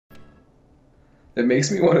It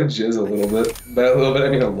makes me want to jizz a little bit. By a little bit, I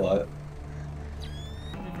mean a lot.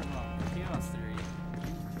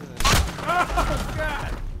 Oh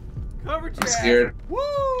god! Cover I'm scared.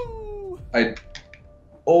 Woo!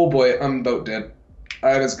 Oh boy, I'm about dead.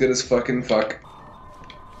 I'm as good as fucking fuck.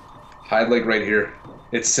 Hide like right here.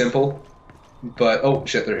 It's simple, but oh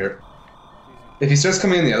shit, they're here. If he starts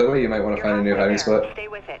coming in the other way, you might want to find a new hiding spot. Stay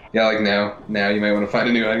with it. Yeah, like now. Now you might want to find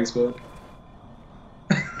a new hiding spot.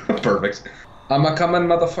 Perfect. I'm a coming,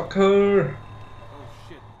 motherfucker. Oh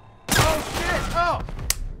shit! Oh shit! Oh!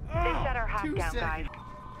 They shut our hack down, guys.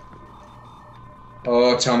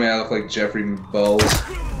 Oh, tell me I look like Jeffrey Balls.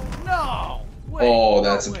 No! Wait, Oh,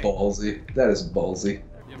 that's wait. ballsy. That is ballsy.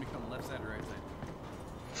 You want me to come left side or right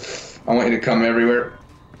side? I want you to come everywhere.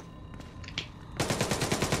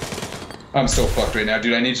 I'm so fucked right now,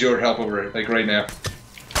 dude. I need your help over it, like right now.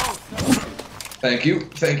 Thank you.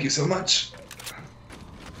 Thank you so much.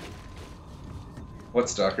 What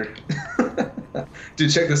stalker?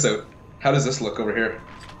 Dude, check this out. How does this look over here?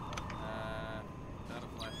 Without a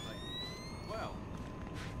flashlight. Wow.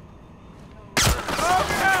 Oh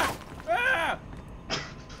god! Ah!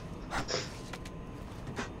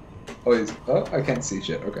 Oh, oh, I can't see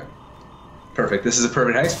shit. Okay. Perfect. This is a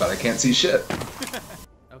perfect hiding spot. I can't see shit.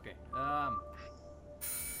 Okay,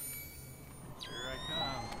 here I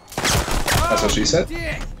come. That's what she said?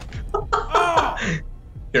 Dick! Oh!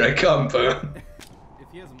 Here I come, boom. If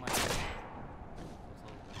he has a mic.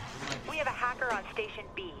 We have a hacker on Station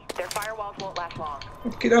B. Their firewalls won't last long.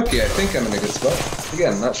 Okie dokie, I think I'm in a good spot.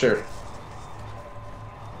 Again, not sure.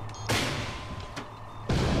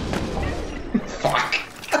 Fuck.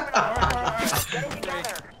 Get it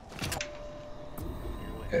together.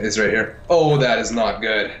 It's right here. Oh, that is not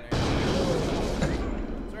good.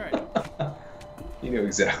 It's alright. You knew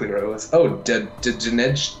exactly where I was. Oh,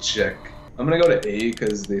 Genedge check. I'm gonna go to A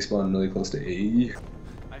because they spawn really close to A.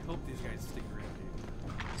 I hope these guys stick around.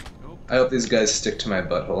 Nope. I hope these guys stick to my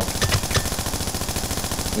butthole.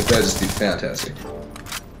 These guys just do fantastic.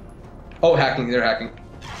 Oh, hacking, they're hacking.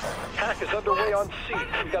 Hack is underway on C.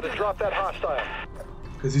 We gotta drop that hostile.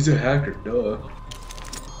 Because he's a hacker, duh.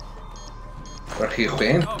 Waar ga je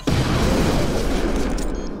heen? Oh,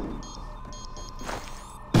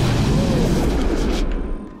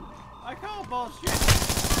 I call bullshit.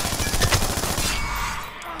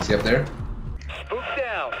 Is he up there? Spook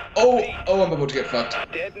down. Oh, oh, I'm about to get fucked.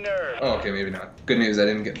 Dead nerd. Oh, okay, maybe not. Good news, I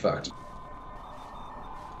didn't get fucked.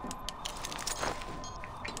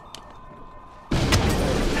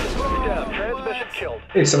 Spook down. Transmission killed.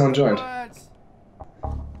 Hey, someone joined. What?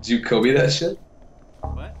 Do you Kobe that shit?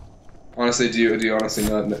 What? Honestly, do you honestly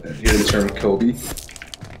not hear the term Kobe?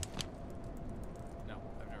 No,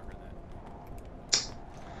 I've never heard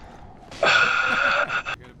that.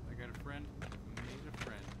 I got a friend. Made a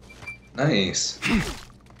friend. Nice.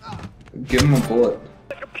 Give him a bullet.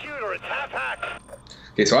 The computer, it's half hacked.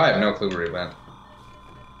 Okay, so I have no clue where he went.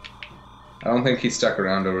 I don't think he stuck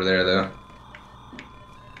around over there, though.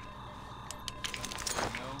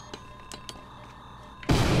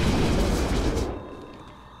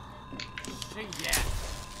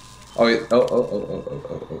 Oh,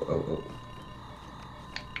 oh.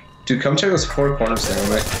 Dude, come check those four corners there,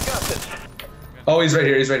 right? Got this. Oh, he's right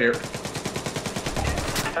here, he's right here.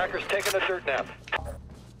 Hacker's taking a dirt nap.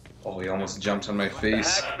 Oh, he almost jumped on my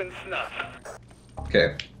face. Hack's been snuffed.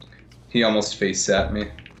 Okay. He almost face at me.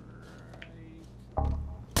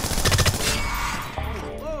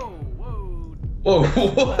 Whoa, Whoa,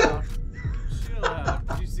 what? chill out.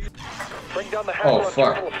 Did you see? Bring down the hacker Oh, on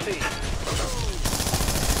fuck. Control C.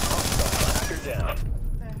 Hacker down.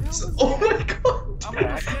 Oh my god! I'm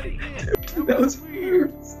gonna say it again. That was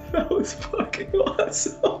weird. That was fucking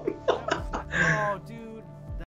awesome.